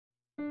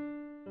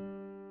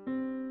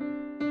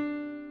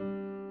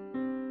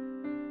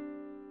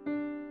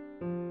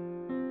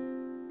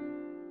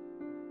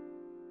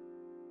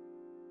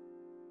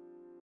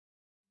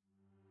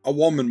A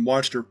woman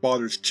watched her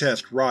father's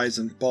chest rise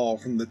and fall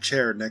from the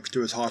chair next to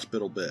his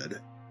hospital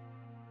bed.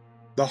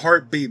 The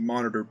heartbeat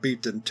monitor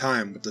beeped in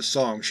time with the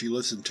song she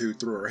listened to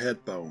through her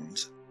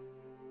headphones.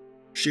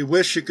 She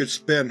wished she could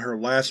spend her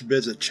last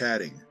visit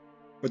chatting,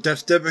 but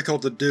that's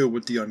difficult to do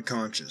with the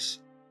unconscious.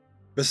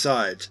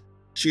 Besides,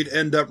 she'd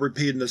end up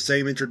repeating the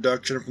same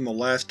introduction from the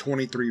last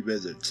 23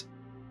 visits.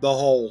 The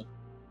whole,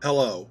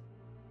 "Hello.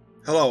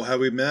 Hello, have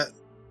we met?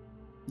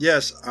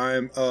 Yes,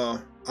 I'm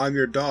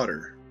your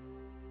daughter.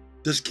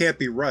 This can't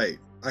be right.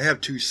 I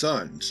have 2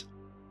 sons.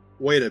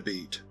 Wait a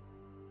beat.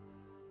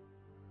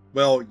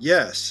 Well,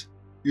 yes,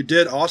 you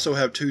did also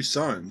have 2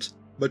 sons,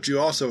 but you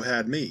also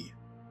had me.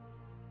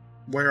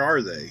 Where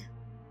are they?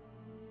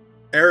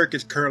 Eric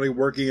is currently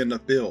working in the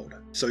field,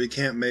 so he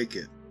can't make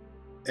it.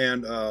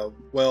 And,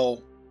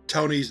 well,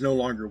 Tony's no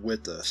longer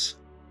with us.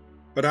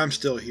 But I'm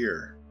still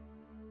here."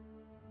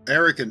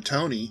 Eric and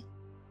Tony?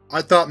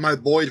 I thought my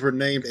boys were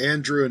named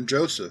Andrew and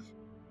Joseph.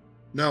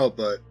 No,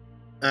 but…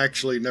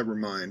 actually, never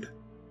mind.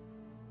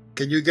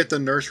 Can you get the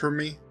nurse for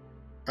me?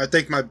 I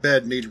think my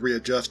bed needs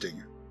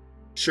readjusting.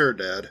 Sure,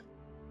 Dad.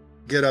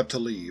 Get up to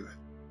leave.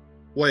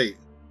 Wait,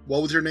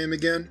 what was your name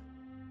again?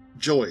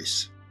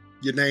 Joyce.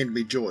 You named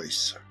me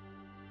Joyce.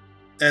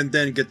 And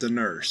then get the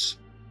nurse.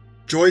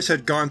 Joyce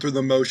had gone through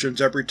the motions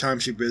every time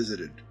she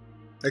visited,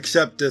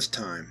 except this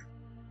time.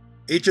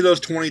 Each of those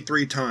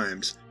 23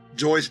 times,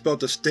 Joyce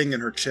felt a sting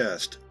in her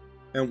chest,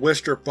 and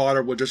wished her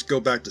father would just go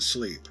back to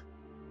sleep.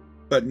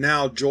 But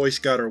now Joyce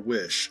got her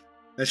wish,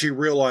 and she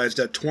realized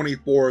that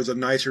 24 is a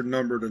nicer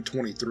number than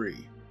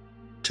 23.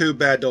 Too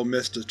bad they'll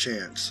miss the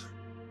chance.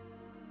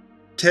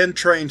 10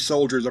 trained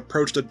soldiers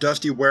approached a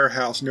dusty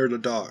warehouse near the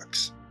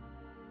docks.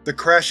 The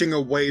crashing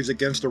of waves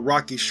against the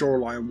rocky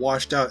shoreline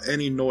washed out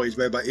any noise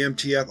made by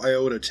MTF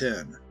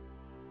Iota-10.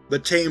 The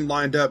team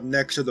lined up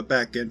next to the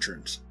back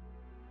entrance.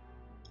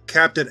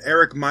 Captain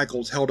Eric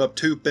Michaels held up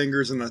 2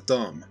 fingers and a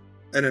thumb.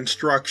 An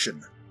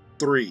instruction.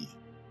 3.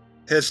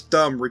 His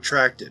thumb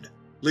retracted,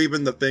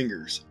 leaving the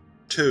fingers.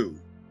 2.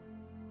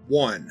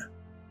 1.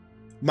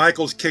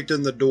 Michaels kicked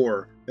in the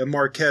door, and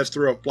Marquez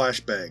threw a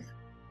flashbang.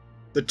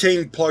 The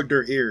team plugged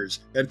their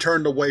ears and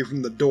turned away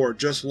from the door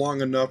just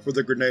long enough for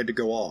the grenade to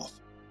go off.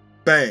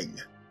 Bang!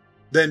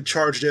 Then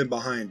charged in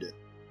behind it.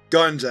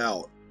 Guns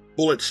out.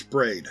 Bullets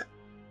sprayed.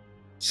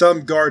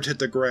 Some guards hit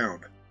the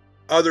ground.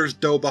 Others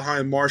dove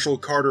behind Marshall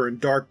Carter in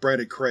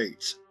dark-branded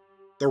crates.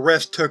 The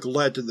rest took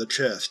lead to the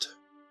chest.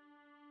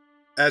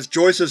 As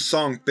Joyce's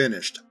song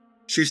finished,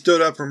 she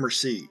stood up from her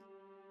seat.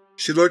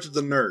 She looked at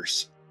the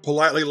nurse,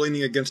 politely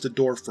leaning against the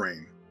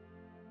doorframe.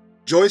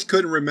 Joyce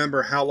couldn't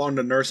remember how long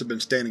the nurse had been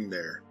standing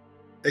there.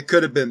 It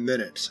could have been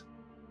minutes.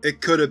 It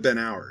could have been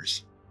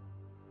hours.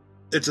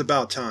 It's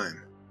about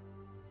time.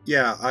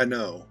 Yeah, I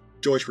know,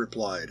 Joyce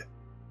replied.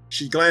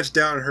 She glanced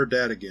down at her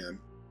dad again.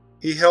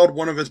 He held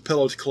one of his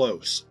pillows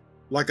close,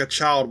 like a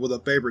child with a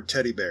favorite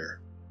teddy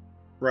bear.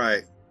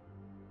 Right.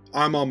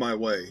 I'm on my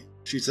way,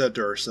 she said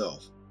to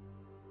herself.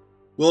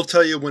 We'll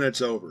tell you when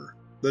it's over,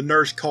 the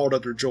nurse called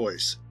after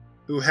Joyce,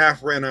 who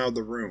half ran out of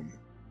the room.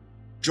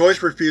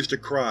 Joyce refused to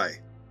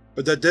cry,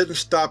 but that didn't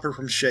stop her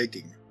from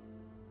shaking.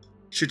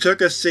 She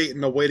took a seat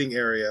in the waiting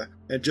area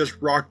and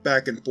just rocked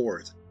back and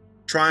forth,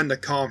 trying to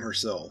calm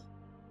herself.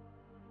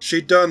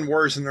 She'd done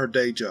worse in her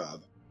day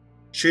job.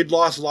 She'd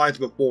lost lives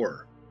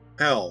before.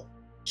 Hell,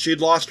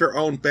 she'd lost her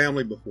own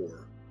family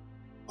before.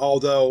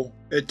 Although,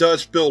 it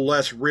does feel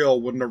less real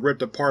when they're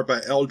ripped apart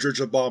by eldritch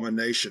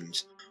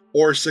abominations,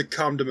 or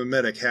succumb to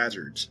mimetic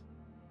hazards.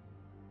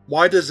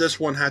 Why does this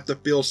one have to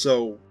feel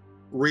so…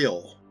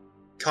 real,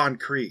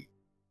 concrete,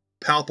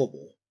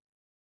 palpable,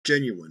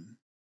 genuine?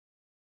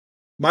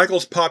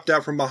 Michaels popped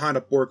out from behind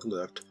a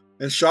forklift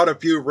and shot a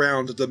few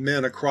rounds at the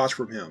men across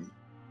from him.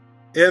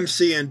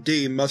 MC and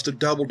D must have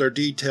doubled their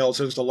detail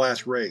since the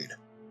last raid.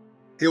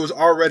 He was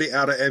already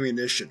out of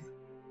ammunition,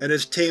 and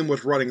his team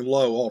was running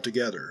low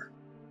altogether.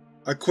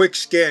 A quick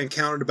scan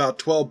counted about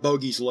 12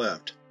 bogeys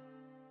left.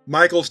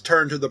 Michaels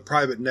turned to the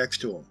private next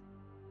to him.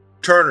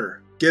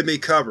 Turner, give me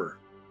cover.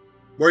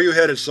 Where you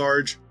headed,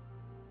 Sarge?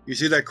 You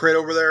see that crate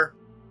over there?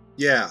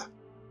 Yeah.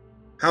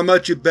 How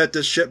much you bet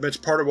this shipment's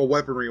part of a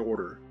weaponry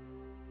order?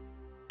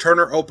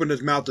 Turner opened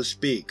his mouth to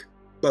speak,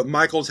 but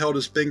Michaels held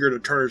his finger to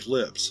Turner's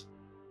lips.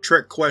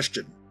 Trick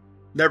question.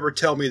 Never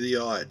tell me the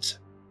odds.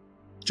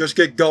 Just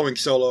get going,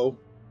 Solo.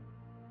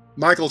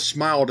 Michaels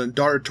smiled and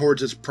darted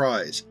towards his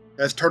prize,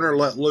 as Turner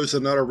let loose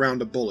another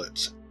round of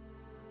bullets.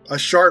 A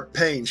sharp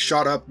pain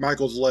shot up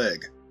Michaels'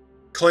 leg,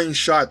 clean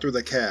shot through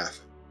the calf.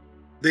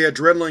 The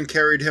adrenaline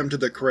carried him to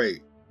the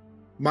crate.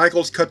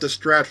 Michaels cut the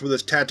straps with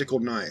his tactical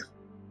knife,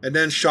 and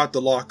then shot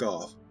the lock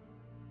off.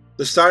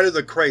 The side of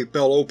the crate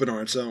fell open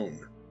on its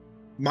own.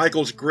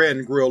 Michaels'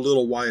 grin grew a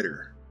little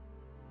wider.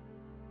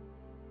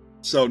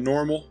 So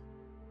normal?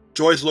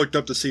 Joyce looked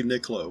up to see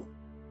Niccolo.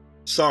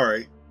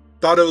 Sorry,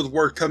 thought it was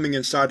worth coming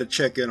inside to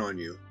check in on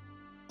you.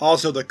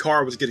 Also, the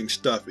car was getting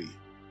stuffy.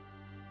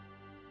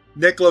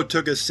 Niccolo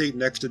took his seat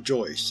next to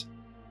Joyce.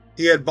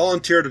 He had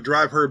volunteered to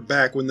drive her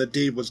back when the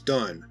deed was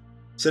done,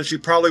 since she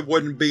probably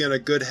wouldn't be in a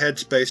good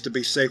headspace to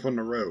be safe on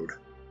the road.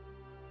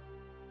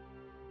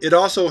 It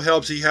also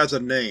helps he has a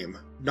name,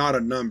 not a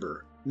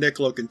number,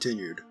 Nicola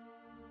continued.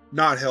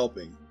 Not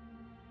helping.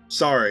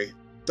 Sorry,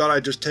 thought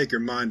I'd just take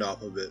your mind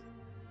off of it.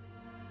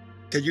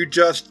 Can you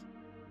just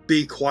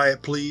be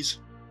quiet, please?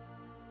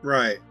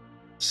 Right.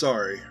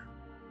 Sorry.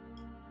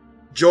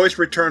 Joyce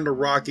returned to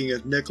rocking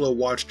as Nicola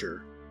watched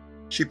her.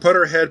 She put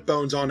her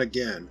headphones on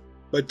again,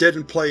 but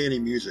didn't play any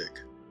music.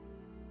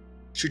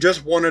 She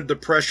just wanted the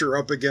pressure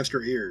up against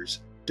her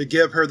ears, to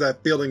give her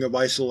that feeling of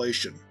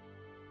isolation.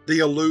 The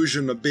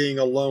illusion of being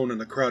alone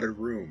in a crowded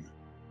room.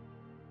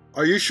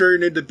 Are you sure you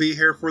need to be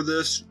here for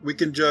this? We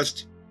can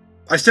just…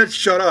 I said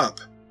shut up!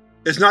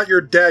 It's not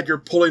your dad you're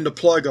pulling the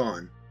plug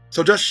on,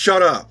 so just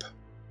shut up!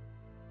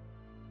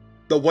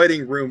 The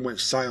waiting room went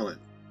silent.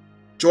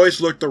 Joyce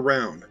looked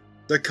around,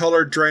 the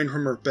color drained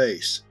from her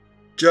face.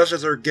 Just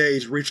as her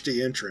gaze reached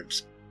the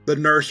entrance, the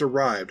nurse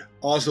arrived,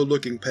 also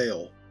looking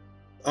pale.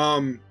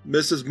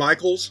 Mrs.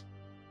 Michaels?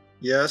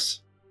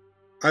 Yes?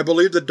 I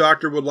believe the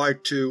doctor would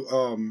like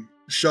to,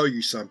 show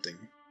you something.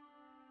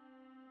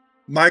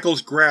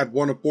 Michaels grabbed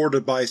one of 4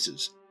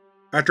 devices.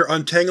 After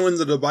untangling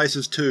the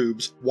device's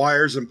tubes,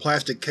 wires, and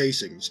plastic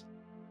casings,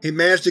 he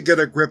managed to get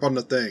a grip on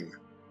the thing.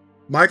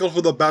 Michaels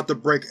was about to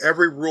break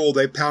every rule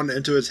they pounded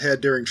into his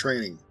head during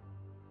training.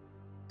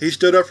 He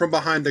stood up from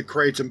behind the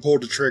crates and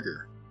pulled the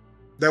trigger.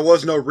 There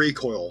was no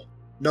recoil,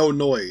 no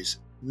noise,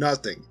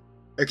 nothing,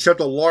 except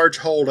a large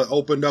hole that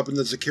opened up in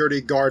the security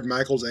guard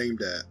Michaels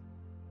aimed at.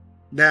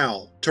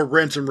 Now, to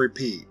rinse and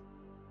repeat.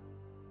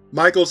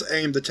 Michaels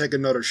aimed to take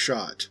another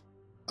shot.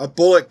 A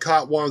bullet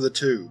caught one of the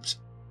tubes.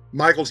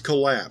 Michaels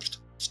collapsed,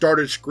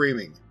 started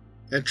screaming,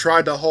 and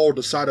tried to hold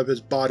the side of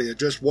his body that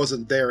just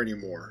wasn't there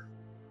anymore.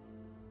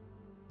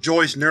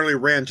 Joyce nearly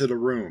ran to the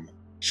room.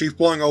 She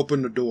flung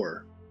open the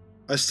door.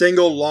 A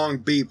single long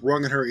beep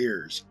rung in her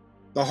ears.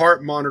 The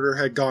heart monitor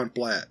had gone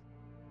flat.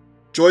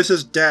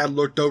 Joyce's dad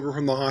looked over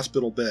from the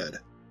hospital bed,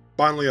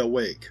 finally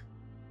awake.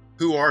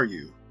 Who are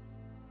you?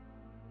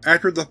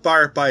 After the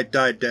firefight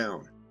died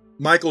down,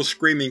 Michael's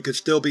screaming could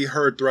still be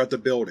heard throughout the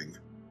building.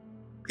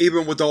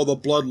 Even with all the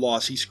blood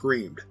loss, he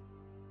screamed.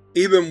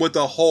 Even with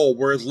the hole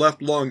where his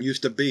left lung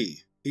used to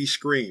be, he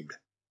screamed.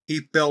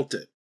 He felt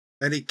it,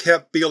 and he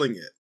kept feeling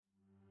it.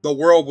 The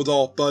world was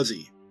all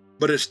fuzzy,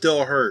 but it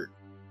still hurt.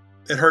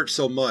 It hurt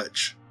so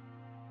much.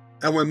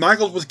 And when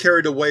Michaels was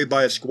carried away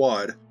by a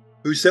squad,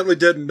 who simply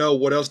didn't know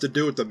what else to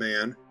do with the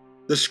man,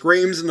 the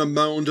screams and the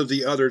moans of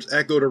the others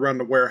echoed around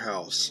the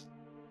warehouse.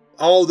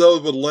 All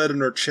those with lead in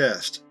their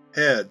chest,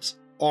 heads,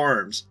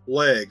 arms,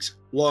 legs,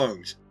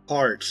 lungs,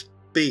 hearts,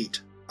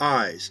 feet,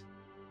 eyes.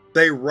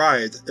 They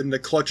writhed in the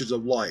clutches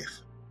of life.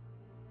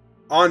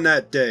 On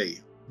that day,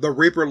 the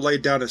Reaper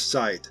laid down his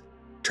scythe,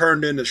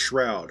 turned in his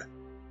shroud,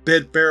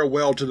 bid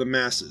farewell to the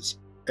masses,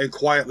 and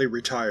quietly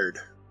retired.